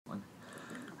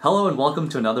Hello and welcome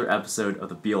to another episode of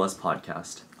the BLS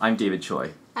podcast. I'm David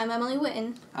Choi. I'm Emily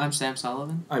Witten. I'm Sam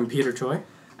Sullivan. I'm Peter Choi.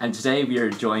 And today we are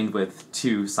joined with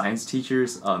two science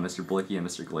teachers, Mr. Balicki and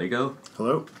Mr. Galego.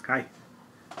 Hello. Hi.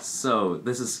 So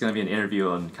this is going to be an interview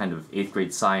on kind of 8th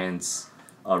grade science.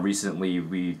 Recently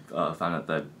we found out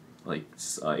that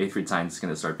 8th grade science is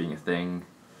going to start being a thing.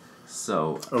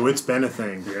 So... Oh, it's been a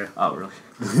thing. Yeah. Oh,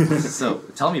 really? So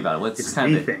tell me about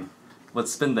it.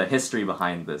 What's been the history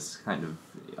behind this kind of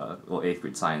 8th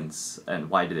grade science, and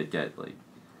why did it get,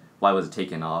 why was it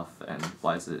taken off, and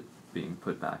why is it being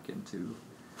put back into...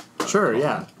 Sure,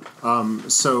 yeah.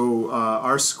 So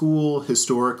our school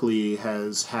historically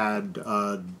has had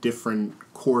a different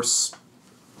course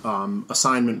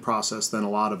assignment process than a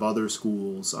lot of other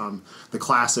schools. The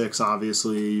classics,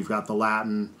 obviously, you've got the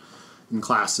Latin in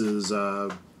classes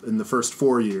in the first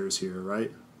 4 years here,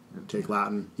 right? Take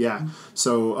Latin. Yeah.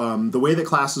 So the way that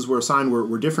classes were assigned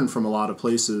were different from a lot of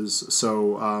places.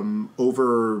 So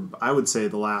over, I would say,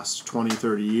 the last 20,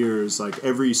 30 years,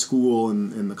 every school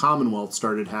in the Commonwealth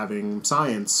started having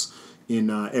science in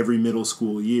every middle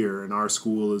school year. And our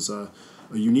school is a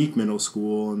unique middle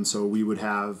school, and so we would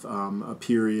have a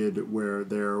period where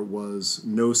there was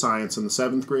no science in the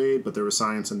 7th grade, but there was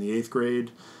science in the 8th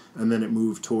grade. And then it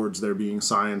moved towards there being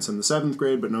science in the 7th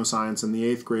grade, but no science in the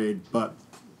 8th grade. But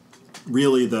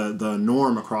really the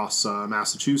norm across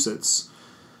Massachusetts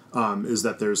is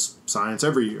that there's science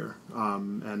every year.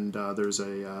 And there's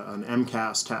an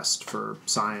MCAS test for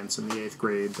science in the 8th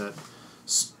grade that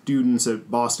students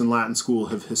at Boston Latin School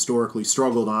have historically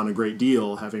struggled on a great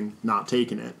deal, having not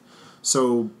taken it.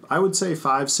 So I would say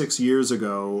 5-6 years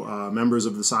ago, members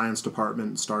of the science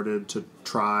department started to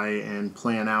try and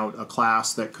plan out a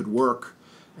class that could work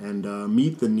and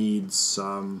meet the needs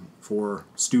for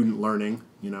student learning,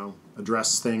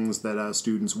 address things that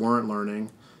students weren't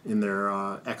learning in their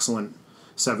excellent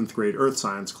 7th grade earth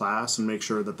science class, and make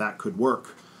sure that that could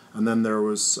work. And then there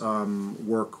was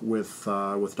work with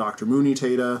Dr. Mooney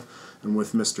Tata and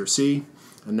with Mr. C,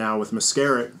 and now with Ms.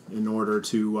 Scarrett, in order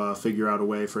to figure out a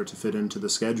way for it to fit into the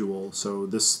schedule. So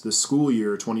this school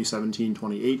year,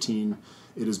 2017-2018,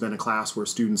 it has been a class where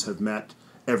students have met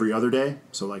every other day,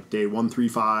 so like day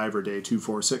 135 or day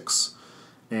 246.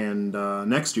 And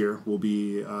next year will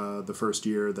be the first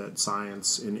year that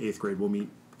science in 8th grade will meet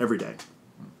every day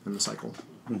in the cycle.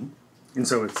 Mm-hmm. And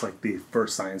so it's like the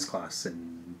first science class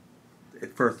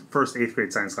first 8th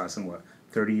grade science class in what,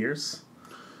 30 years?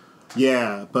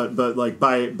 Yeah, but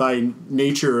by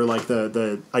nature,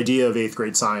 the idea of 8th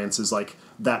grade science is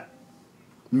that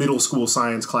middle school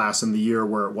science class in the year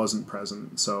where it wasn't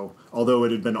present. So although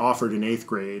it had been offered in 8th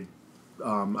grade,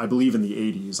 I believe in the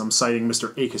 80s. I'm citing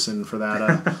Mr. Akeson for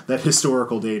that that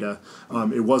historical data.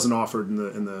 It wasn't offered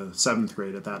in the 7th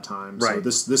grade at that time. Right. So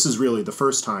this is really the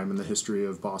first time in the history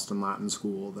of Boston Latin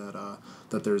School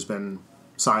that there's been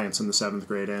science in the 7th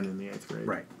grade and in the 8th grade.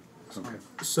 Right. Okay.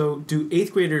 So do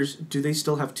 8th graders, do they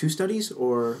still have 2 studies,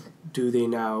 or do they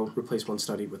now replace 1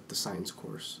 study with the science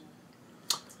course?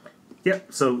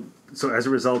 Yep. So as a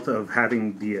result of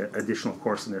having the additional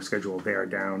course in their schedule, they are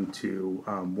down to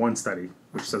 1 study,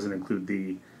 which doesn't include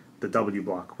the W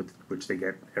block, which they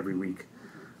get every week.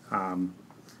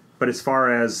 But as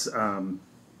far as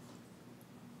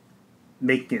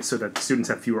making it so that the students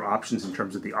have fewer options in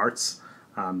terms of the arts,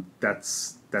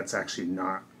 that's actually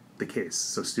not the case.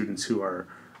 So students who are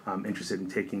interested in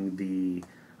taking the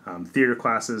theater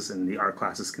classes and the art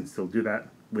classes can still do that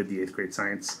with the 8th grade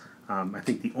science. I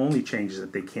think the only change is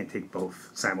that they can't take both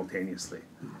simultaneously,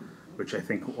 which I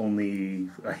think only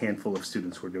a handful of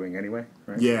students were doing anyway,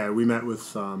 right? Yeah, we met with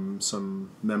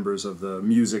some members of the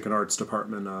music and arts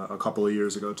department a couple of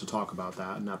years ago to talk about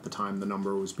that, and at the time the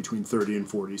number was between 30 and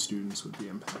 40 students would be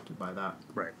impacted by that.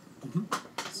 Right. Mm-hmm.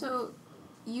 So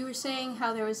you were saying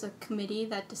how there was a committee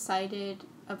that decided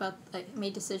about,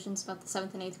 made decisions about the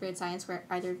 7th and 8th grade science. Were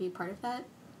either of you part of that?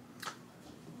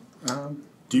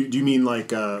 Do you mean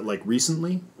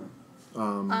recently?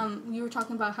 You were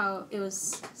talking about how it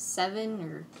was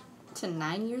 7 to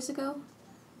 9 years ago.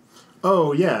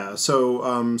 Oh yeah, so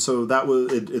that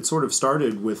was it. Sort of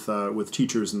started with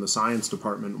teachers in the science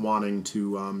department wanting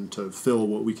to fill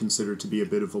what we consider to be a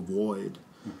bit of a void,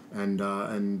 and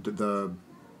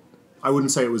I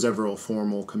wouldn't say it was ever a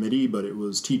formal committee, but it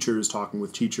was teachers talking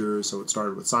with teachers. So it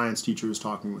started with science teachers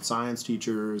talking with science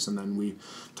teachers, and then we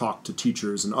talked to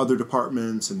teachers in other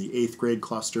departments and the 8th grade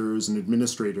clusters and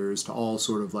administrators to all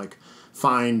sort of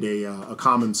find a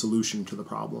common solution to the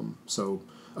problem. So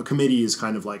a committee is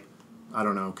kind of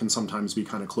can sometimes be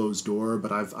kind of closed door,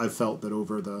 but I've felt that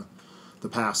over the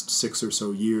past 6 or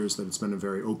so years that it's been a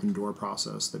very open door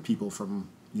process, that people from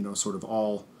sort of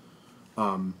all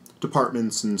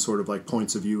departments and sort of like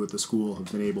points of view at the school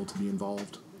have been able to be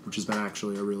involved, which has been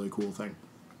actually a really cool thing.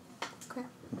 Okay.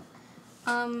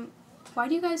 Why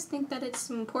do you guys think that it's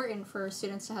important for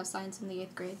students to have science in the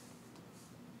 8th grade?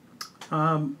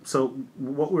 So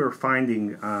what we're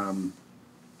finding,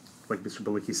 like Mr.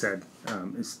 Balicki said,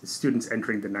 is students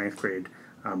entering the 9th grade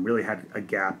really had a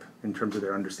gap in terms of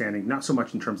their understanding, not so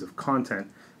much in terms of content,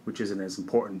 which isn't as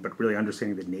important, but really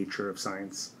understanding the nature of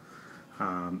science,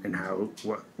 and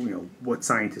what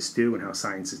scientists do and how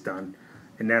science is done.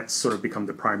 And that's sort of become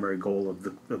the primary goal of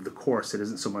the course. It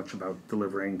isn't so much about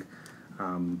delivering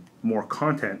more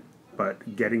content,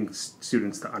 but getting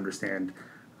students to understand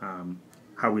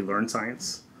how we learn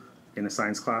science in a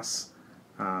science class,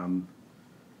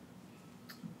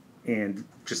 and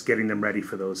just getting them ready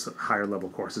for those higher level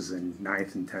courses in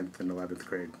 9th and 10th and 11th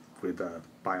grade with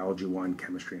Biology 1,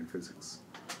 Chemistry, and Physics.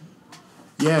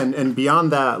 Yeah, and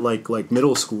beyond that, like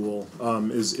middle school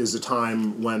is a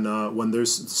time when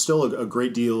there's still a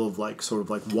great deal of like sort of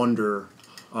like wonder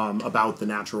about the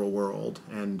natural world,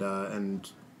 and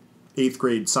 8th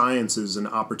grade science is an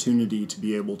opportunity to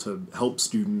be able to help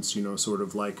students, sort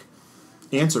of like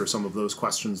answer some of those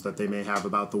questions that they may have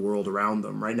about the world around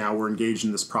them. Right now we're engaged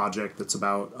in this project that's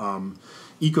about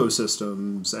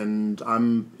ecosystems, and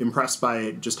I'm impressed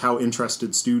by just how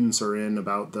interested students are in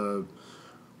about the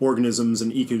organisms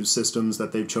and ecosystems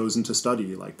that they've chosen to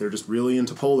study. Like they're just really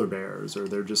into polar bears, or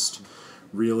they're just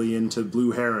really into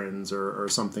blue herons, or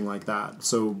something like that.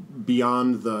 So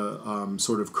beyond the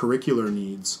sort of curricular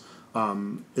needs,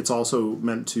 it's also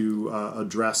meant to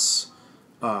address,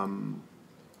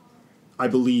 I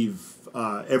believe,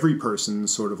 every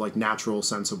person's sort of like natural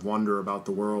sense of wonder about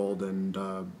the world and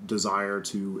desire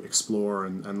to explore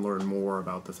and learn more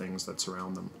about the things that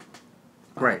surround them.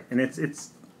 Right, and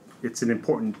it's an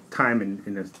important time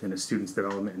in a student's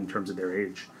development in terms of their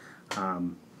age.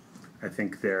 I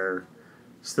think they're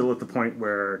still at the point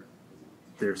where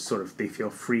they feel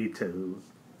free to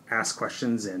ask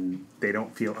questions, and they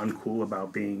don't feel uncool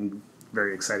about being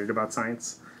very excited about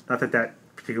science. Not that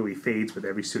particularly fades with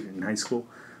every student in high school,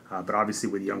 but obviously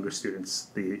with younger students,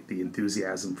 the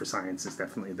enthusiasm for science is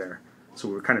definitely there. So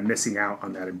we're kind of missing out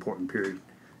on that important period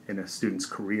in a student's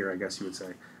career, I guess you would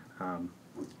say,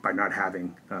 by not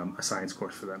having a science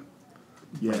course for them.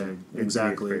 Yeah,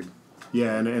 exactly.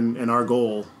 Yeah, and our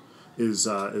goal is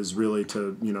really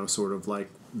to sort of like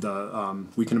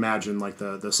we can imagine like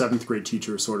the 7th grade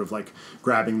teacher sort of like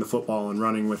grabbing the football and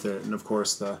running with it, and of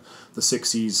course the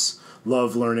 6s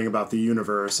love learning about the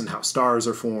universe and how stars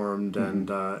are formed, and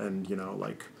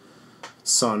like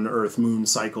sun, earth, moon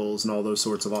cycles and all those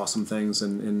sorts of awesome things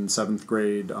in 7th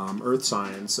grade earth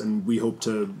science. And we hope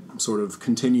to sort of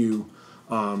continue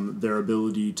their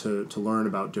ability to learn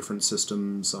about different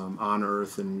systems on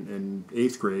Earth in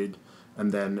 8th grade,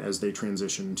 and then as they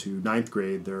transition to 9th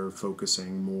grade, they're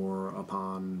focusing more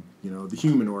upon the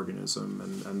human organism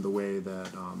and the way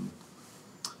that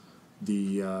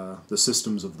the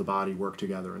systems of the body work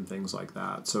together and things like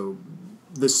that. So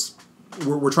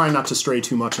we're trying not to stray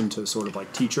too much into sort of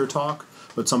like teacher talk,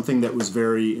 but something that was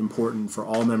very important for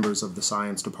all members of the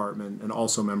science department and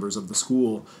also members of the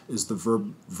school is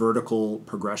the vertical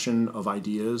progression of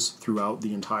ideas throughout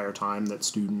the entire time that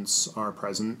students are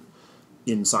present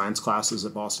in science classes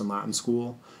at Boston Latin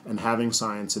School. And having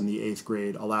science in the 8th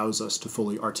grade allows us to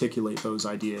fully articulate those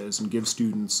ideas and give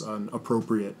students an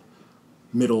appropriate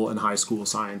middle and high school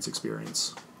science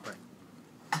experience.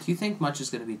 Do you think much is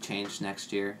going to be changed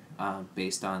next year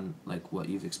based on like what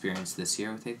you've experienced this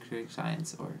year with 8th grade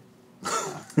science, or?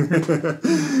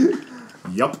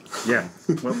 Yup. Yeah.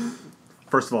 Well,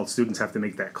 first of all, students have to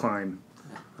make that climb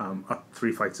up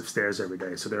 3 flights of stairs every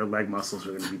day, so their leg muscles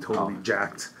are going to be totally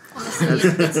jacked. Honestly,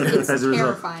 it's as a result.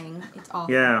 terrifying. It's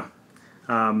awful. Yeah.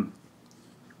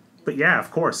 But yeah,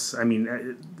 of course. I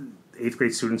mean, 8th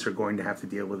grade students are going to have to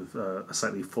deal with a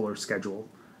slightly fuller schedule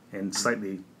and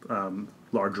slightly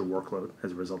larger workload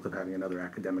as a result of having another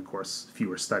academic course,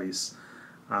 fewer studies.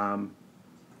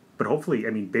 But hopefully, I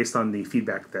mean, based on the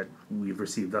feedback that we've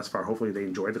received thus far, hopefully they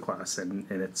enjoy the class and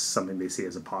it's something they see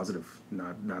as a positive,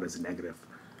 not as a negative.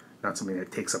 Not something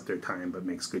that takes up their time, but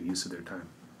makes good use of their time.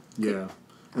 Yeah.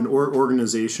 And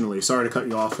organizationally, sorry to cut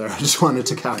you off there, I just wanted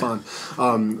to cap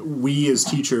on. We as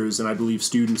teachers, and I believe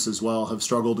students as well, have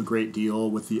struggled a great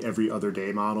deal with the every other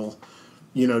day model.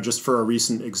 Just for a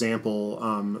recent example,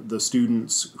 the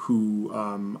students who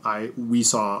we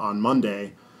saw on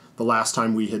Monday, The last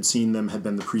time we had seen them had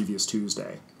been the previous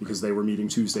Tuesday, because they were meeting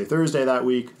Tuesday, Thursday that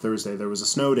week. Thursday there was a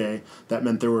snow day. That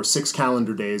meant there were 6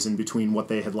 calendar days in between what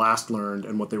they had last learned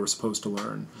and what they were supposed to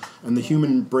learn. And the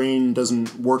human brain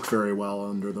doesn't work very well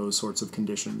under those sorts of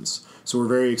conditions. So we're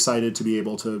very excited to be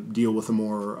able to deal with a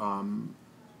more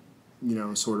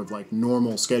sort of like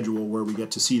normal schedule where we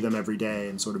get to see them every day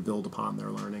and sort of build upon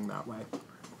their learning that way.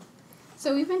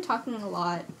 So we've been talking a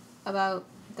lot about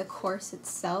the course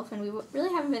itself, and we really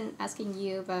haven't been asking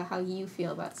you about how you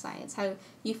feel about science, how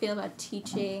you feel about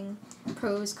teaching,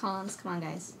 pros, cons. Come on,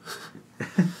 guys.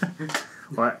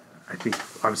 Well, I think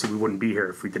obviously we wouldn't be here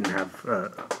if we didn't have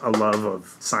a love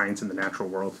of science and the natural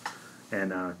world,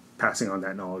 and passing on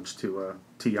that knowledge to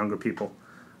younger people.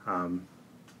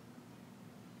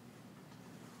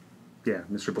 Yeah,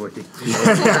 Mr. Balicki.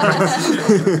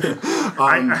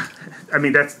 I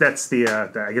mean that's the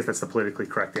I guess that's the politically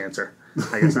correct answer.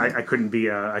 I guess I couldn't be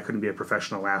a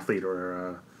professional athlete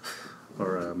or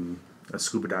a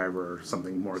scuba diver or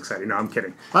something more exciting. No, I'm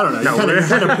kidding. I don't know. No,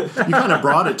 you kind of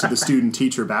brought it to the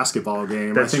student-teacher basketball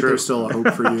game. That's I think true. There's still a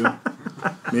hope for you.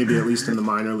 Maybe at least in the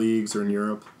minor leagues or in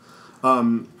Europe.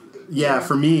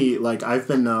 For me, like I've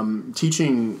been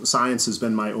teaching science has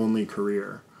been my only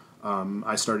career.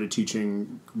 I started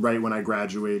teaching right when I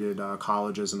graduated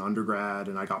college as an undergrad,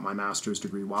 and I got my master's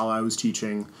degree while I was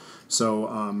teaching.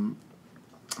 So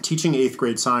teaching 8th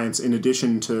grade science, in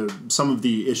addition to some of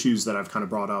the issues that I've kind of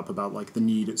brought up about like the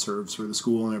need it serves for the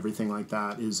school and everything like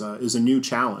that, is a new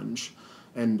challenge.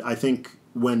 And I think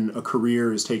when a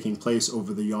career is taking place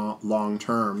over the long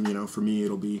term, for me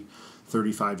it'll be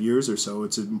 35 years or so,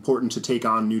 it's important to take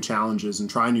on new challenges and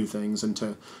try new things and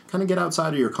to kind of get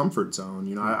outside of your comfort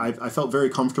zone. I felt very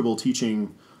comfortable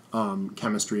teaching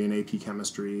chemistry and AP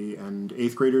chemistry, and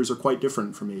 8th graders are quite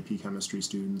different from AP chemistry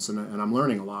students, and I'm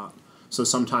learning a lot. So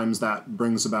sometimes that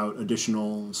brings about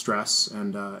additional stress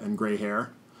and gray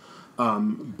hair,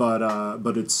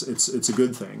 but it's a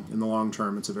good thing in the long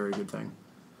term. It's a very good thing.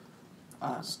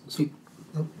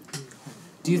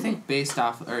 Do you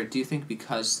think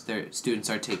because their students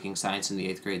are taking science in the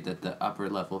 8th grade that the upper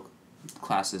level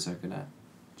classes are going to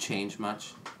change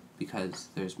much because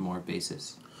there's more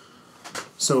basis?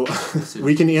 So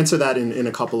we can answer that in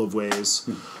a couple of ways.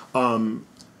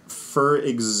 For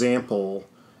example,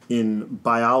 in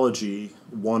biology,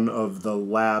 one of the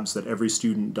labs that every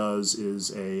student does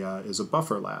is a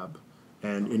buffer lab.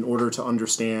 And in order to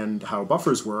understand how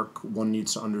buffers work, one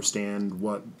needs to understand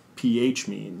what pH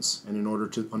means. And in order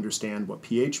to understand what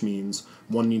pH means,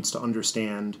 one needs to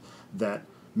understand that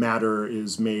matter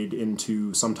is made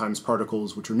into sometimes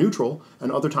particles which are neutral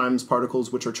and other times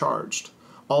particles which are charged.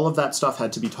 All of that stuff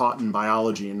had to be taught in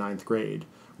biology in 9th grade,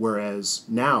 whereas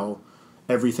now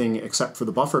everything except for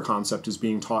the buffer concept is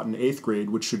being taught in 8th grade,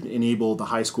 which should enable the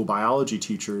high school biology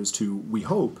teachers to, we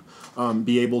hope,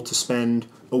 be able to spend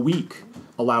a week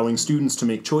allowing students to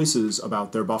make choices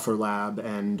about their buffer lab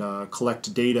and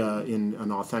collect data in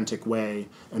an authentic way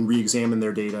and re-examine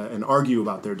their data and argue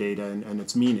about their data and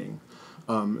its meaning.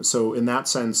 So in that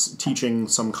sense, teaching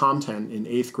some content in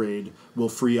 8th grade will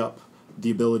free up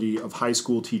the ability of high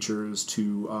school teachers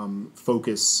to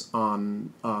focus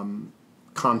on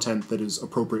content that is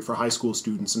appropriate for high school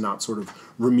students and not sort of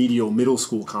remedial middle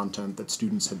school content that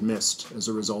students had missed as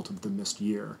a result of the missed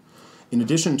year. In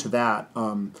addition to that,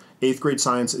 8th grade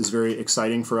science is very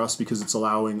exciting for us because it's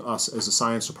allowing us as a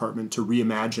science department to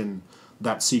reimagine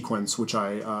that sequence which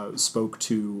I spoke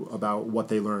to about what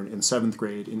they learn in 7th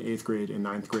grade, in 8th grade, in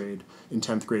 9th grade, in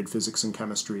 10th grade physics and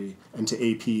chemistry, and to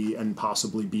AP and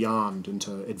possibly beyond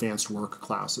into advanced work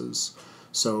classes.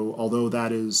 So although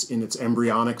that is in its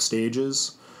embryonic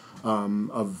stages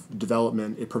of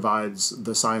development, it provides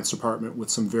the science department with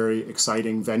some very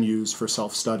exciting venues for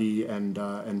self-study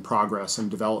and progress and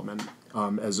development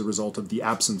as a result of the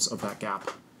absence of that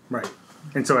gap. Right.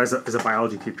 And so as a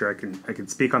biology teacher, I can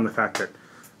speak on the fact that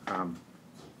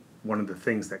one of the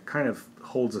things that kind of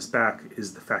holds us back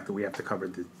is the fact that we have to cover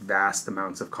the vast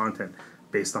amounts of content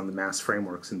based on the mass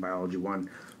frameworks in Biology 1.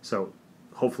 So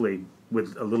hopefully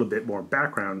with a little bit more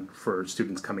background for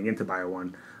students coming into Bio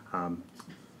 1,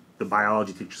 the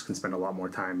biology teachers can spend a lot more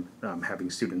time having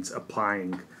students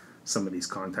applying some of these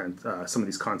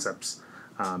concepts,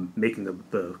 making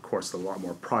the course a lot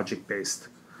more project-based,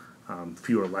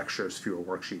 fewer lectures, fewer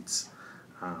worksheets,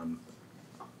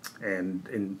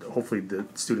 and hopefully the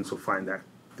students will find that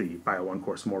the Bio 1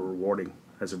 course more rewarding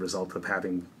as a result of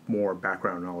having more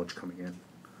background knowledge coming in.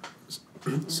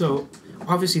 So,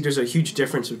 obviously there's a huge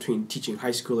difference between teaching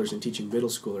high schoolers and teaching middle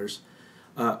schoolers.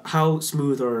 How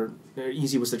smooth or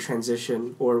easy was the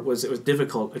transition, or was it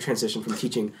difficult, a transition from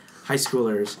teaching high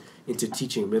schoolers into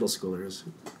teaching middle schoolers?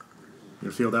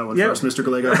 You feel that one first, Mr.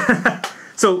 Galego?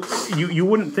 So you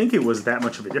wouldn't think it was that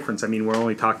much of a difference. I mean, we're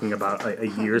only talking about a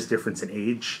year's difference in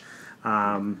age.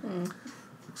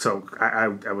 So I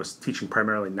was teaching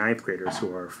primarily 9th graders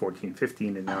who are 14,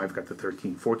 15, and now I've got the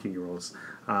 13, 14-year-olds.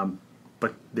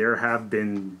 But there have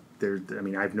been,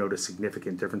 I've noticed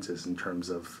significant differences in terms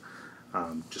of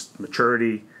just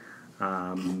maturity,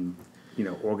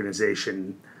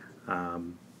 organization.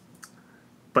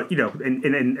 But,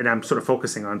 and I'm sort of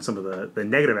focusing on some of the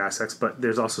negative aspects, but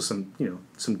there's also some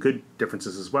good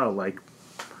differences as well, like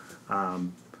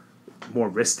more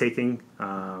risk-taking,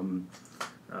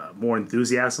 more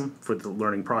enthusiasm for the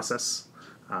learning process,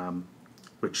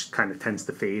 which kind of tends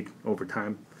to fade over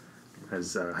time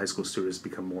as high school students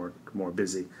become more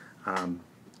busy.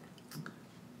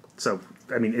 So,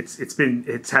 I mean,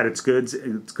 it's had its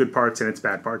good parts and its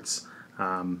bad parts.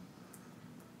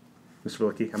 Mr.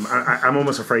 Balicki, I'm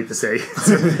almost afraid to say.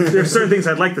 There are certain things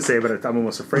I'd like to say, but I'm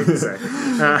almost afraid to say.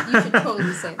 You should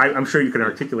totally say. I'm sure you can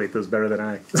articulate those better than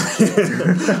I.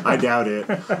 I doubt it.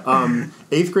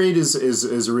 8th grade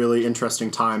is a really interesting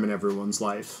time in everyone's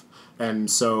life. And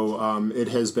so it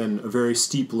has been a very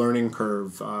steep learning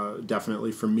curve,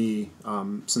 definitely for me,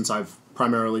 since I've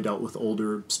primarily dealt with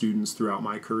older students throughout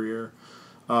my career.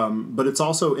 But it's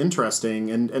also interesting,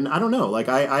 and I don't know, like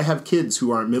I have kids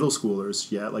who aren't middle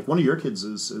schoolers yet. Like one of your kids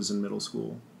is in middle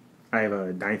school. I have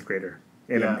a 9th grader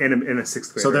and a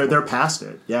 6th grader. So they're past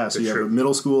it. Yeah, so you have a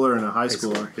middle schooler and a high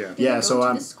schooler. Yeah. Do you go so to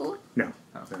I'm this school? No.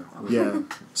 Yeah.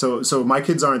 So my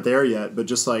kids aren't there yet, but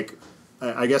just like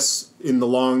I guess in the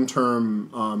long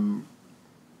term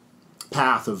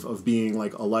path of being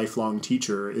like a lifelong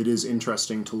teacher, it is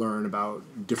interesting to learn about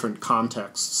different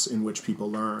contexts in which people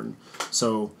learn.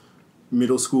 So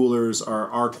middle schoolers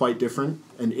are quite different,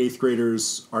 and 8th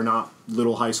graders are not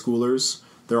little high schoolers.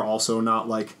 They're also not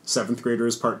like 7th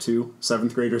graders part 2.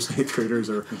 7th graders and 8th graders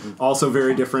are also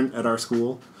very different at our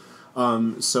school.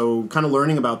 So kind of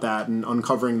learning about that and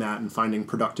uncovering that and finding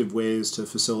productive ways to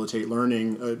facilitate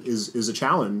learning is a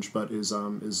challenge, but is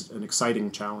an exciting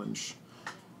challenge.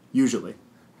 Usually.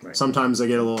 Right. Sometimes I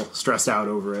get a little stressed out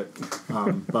over it,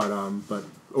 but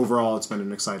overall it's been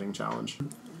an exciting challenge.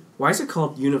 Why is it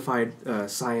called Unified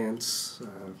Science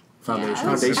Foundation?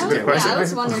 I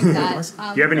was wondering that.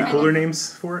 Do you have any cooler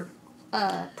names for it?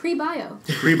 Pre-bio.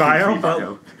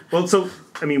 Pre-bio? Well, so,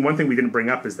 I mean, one thing we didn't bring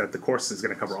up is that the course is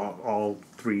going to cover all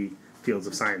 3 fields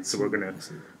of science. So we're gonna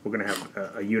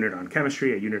have a unit on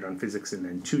chemistry, a unit on physics, and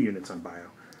then 2 units on bio.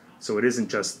 So it isn't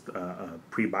just a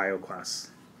pre-bio class.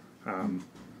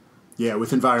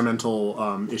 With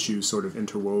environmental issues sort of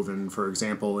interwoven. For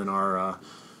example, in our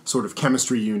sort of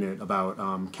chemistry unit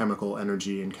about chemical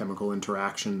energy and chemical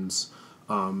interactions,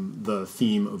 the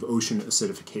theme of ocean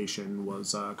acidification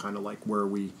was kind of like where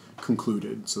we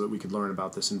concluded so that we could learn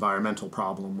about this environmental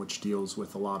problem, which deals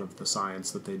with a lot of the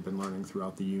science that they'd been learning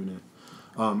throughout the unit.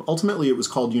 Ultimately, it was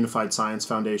called Unified Science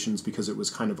Foundations because it was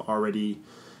kind of already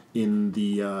in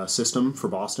the system for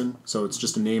Boston. So it's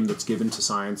just a name that's given to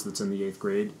science that's in the 8th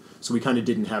grade. So we kind of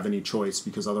didn't have any choice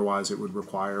because otherwise it would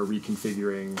require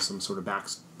reconfiguring some sort of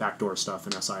backdoor stuff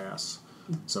in SIS.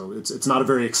 So it's not a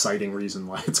very exciting reason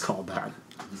why it's called that.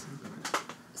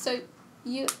 So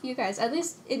you guys, at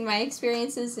least in my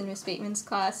experiences in Miss Bateman's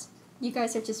class, you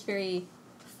guys are just very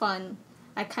fun.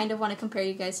 I kind of want to compare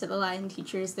you guys to the Latin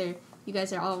teachers. You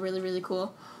guys are all really, really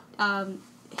cool.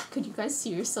 Could you guys see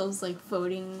yourselves like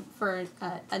voting for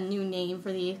a new name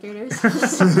for the 8th graders?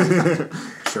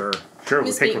 Sure.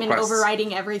 Miss Bateman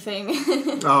overriding everything.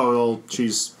 Oh, well,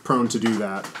 she's prone to do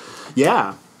that.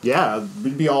 Yeah,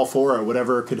 we'd be all for it.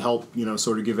 Whatever could help,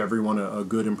 sort of give everyone a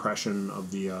good impression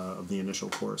of the initial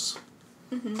course.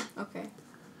 Okay.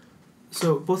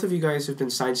 So both of you guys have been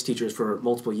science teachers for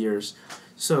multiple years.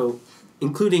 So,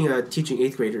 including teaching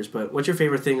 8th graders, but what's your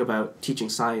favorite thing about teaching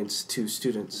science to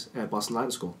students at Boston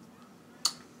Latin School?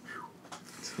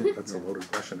 That's a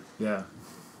loaded question. Yeah.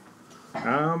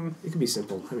 It can be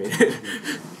simple.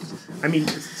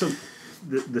 So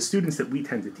the students that we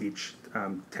tend to teach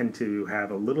tend to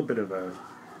have a little bit of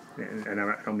and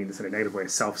I don't mean this in a negative way, a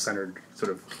self-centered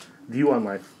sort of view on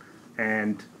life,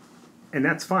 and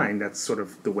that's fine. That's sort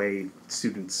of the way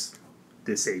students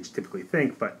this age typically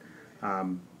think. But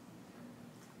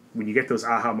when you get those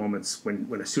aha moments, when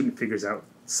a student figures out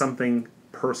something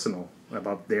personal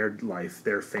about their life,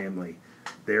 their family,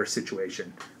 their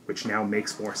situation, which now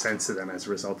makes more sense to them as a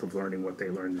result of learning what they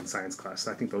learned in science class.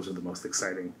 I think those are the most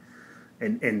exciting,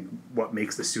 and what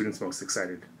makes the students most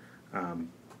excited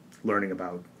learning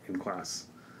about in class.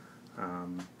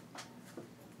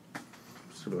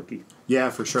 Mr. Balicki? Yeah,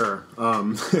 for sure.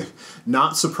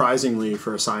 Not surprisingly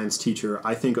for a science teacher,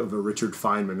 I think of a Richard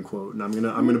Feynman quote, and I'm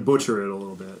gonna butcher it a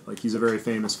little bit. Like, he's a very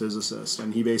famous physicist,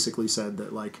 and he basically said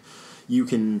that, like, you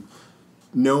can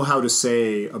know how to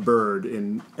say a bird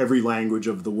in every language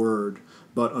of the word,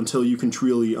 but until you can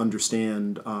truly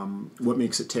understand what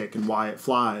makes it tick and why it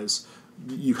flies,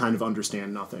 you kind of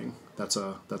understand nothing. That's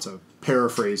a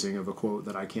paraphrasing of a quote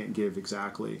that I can't give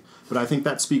exactly. But I think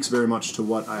that speaks very much to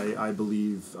what I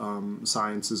believe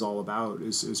science is all about,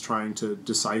 is trying to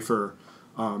decipher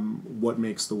what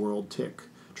makes the world tick,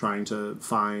 trying to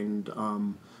find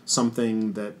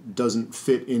something that doesn't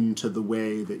fit into the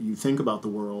way that you think about the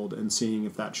world and seeing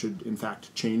if that should, in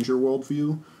fact, change your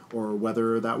worldview or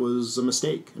whether that was a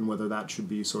mistake and whether that should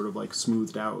be sort of like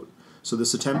smoothed out. So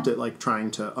this attempt at like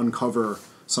trying to uncover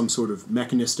some sort of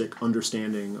mechanistic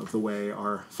understanding of the way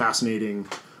our fascinating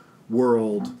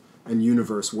world and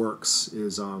universe works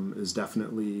is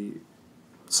definitely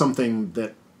something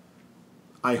that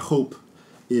I hope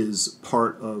is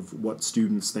part of what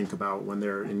students think about when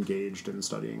they're engaged in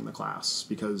studying the class.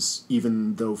 Because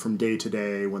even though from day to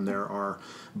day, when there are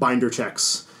binder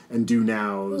checks and do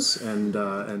nows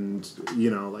and you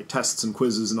know, like tests and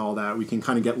quizzes and all that, we can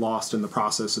kind of get lost in the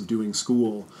process of doing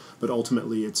school. But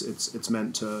ultimately, it's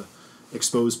meant to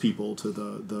expose people to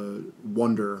the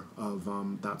wonder of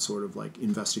that sort of like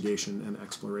investigation and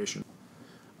exploration.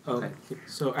 Okay.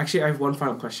 So actually, I have one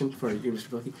final question for you, Mr.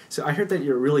 Balicki. So I heard that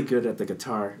you're really good at the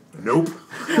guitar. Nope.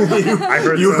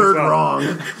 You heard wrong.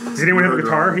 Does anyone have a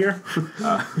guitar here?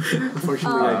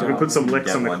 Unfortunately, I We don't. put some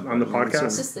licks on the It's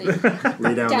podcast. just like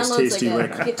Lay down this downloads tasty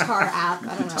like lick. a guitar app.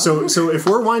 I don't know. So if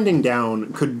we're winding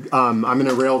down, could I'm going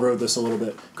to railroad this a little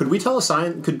bit. Could we tell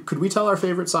could we tell our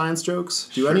favorite science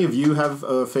jokes? Do any of you have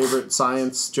a favorite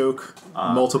science joke?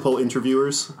 Multiple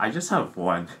interviewers. I just have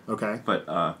one. Okay.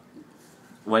 But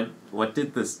what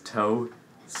did this toe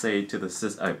say to the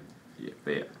sister?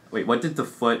 Wait, what did the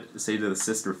foot say to the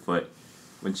sister foot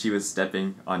when she was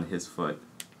stepping on his foot?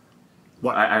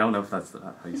 What? I don't know if that's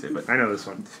how you say it, but I know this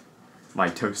one.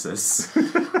 mitosis.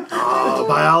 Oh,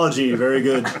 biology. Very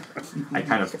good. I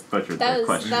kind of butchered That the was-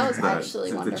 question. that was the-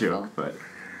 actually the wonderful. joke, but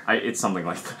it's something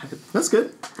like that. That's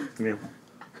good. Yeah.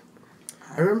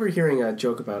 I remember hearing a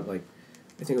joke about, like,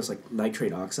 I think it was like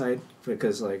nitrate oxide,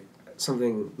 because like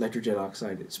something nitrogen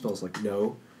oxide, it spells like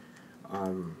no.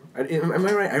 Am I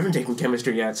right? I haven't taken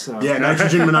chemistry yet, so Yeah,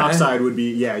 nitrogen monoxide would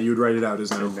be, yeah, you would write it out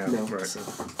as no. no. Right. So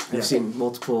I've seen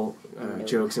multiple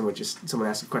jokes in which someone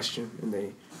asks a question and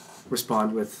they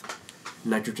respond with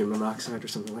nitrogen monoxide or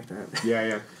something like that.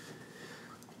 Yeah.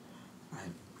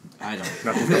 I don't.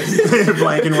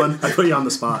 Blanking one. I put you on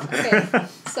the spot. Okay,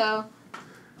 so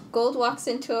Gold walks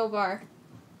into a bar.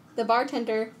 The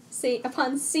bartender,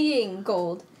 upon seeing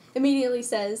Gold, immediately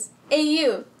says, "Hey,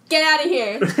 you, get out of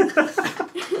here!"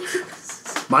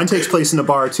 Mine takes place in a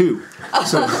bar too.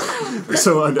 So That's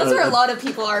where a lot of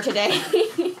people are today.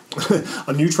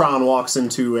 a neutron walks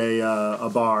into a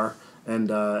bar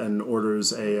and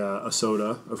orders a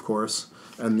soda, of course,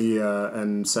 and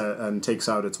and takes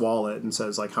out its wallet and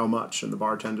says like, "How much?" And the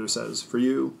bartender says, "For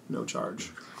you, no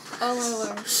charge." Oh my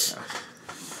lord.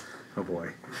 Oh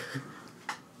boy.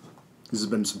 This has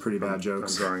been some pretty bad I'm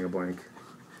jokes. drawing a blank.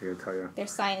 I gotta tell you.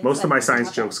 There's science. Most of my that-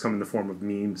 science jokes come in the form of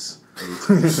memes,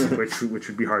 which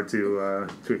would be hard to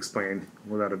explain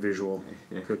without a visual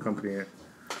to accompany it.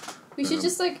 We should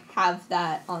just like have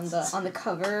that on the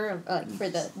cover of, for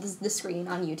the screen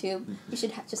on YouTube. You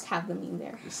should just have the meme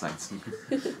there. Science.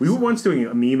 We were once doing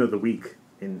a meme of the week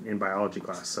in biology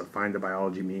class, so find a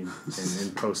biology meme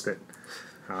and post it.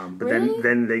 But Really?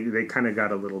 then they kind of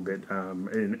got a little bit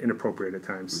inappropriate at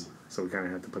times, so we kind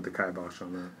of had to put the kibosh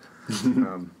on that.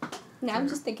 Now I'm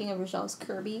just thinking of Rajal's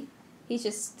Kirby. He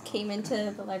just came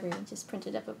into the library and just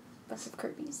printed up a bunch of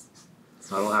Kirby's.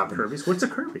 That'll happen. Kirby's? What's a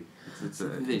Kirby? It's a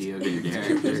Video game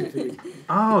character.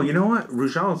 Oh, you know what?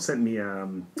 Rujal sent me a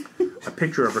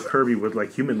picture of a Kirby with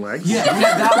like human legs. Yeah,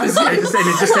 that was And it.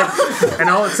 it just said, and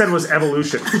all it said was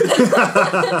evolution.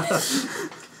 I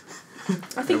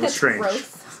think was that's strange.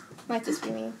 growth. Might just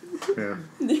be me. Yeah.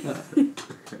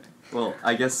 Well,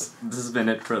 I guess this has been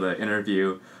it for the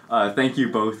interview. Thank you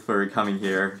both for coming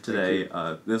here today.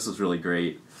 This was really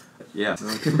great. Yeah.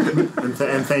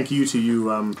 And thank you to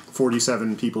you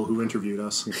 47 people who interviewed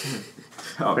us.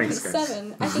 Oh, Thanks, guys.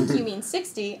 7. I think you mean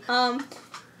 60.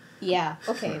 Yeah.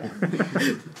 Okay then.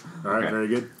 All right, Okay. very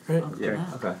good. Right. Yeah.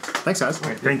 Okay. Thanks, guys.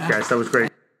 Thank you guys. That was great.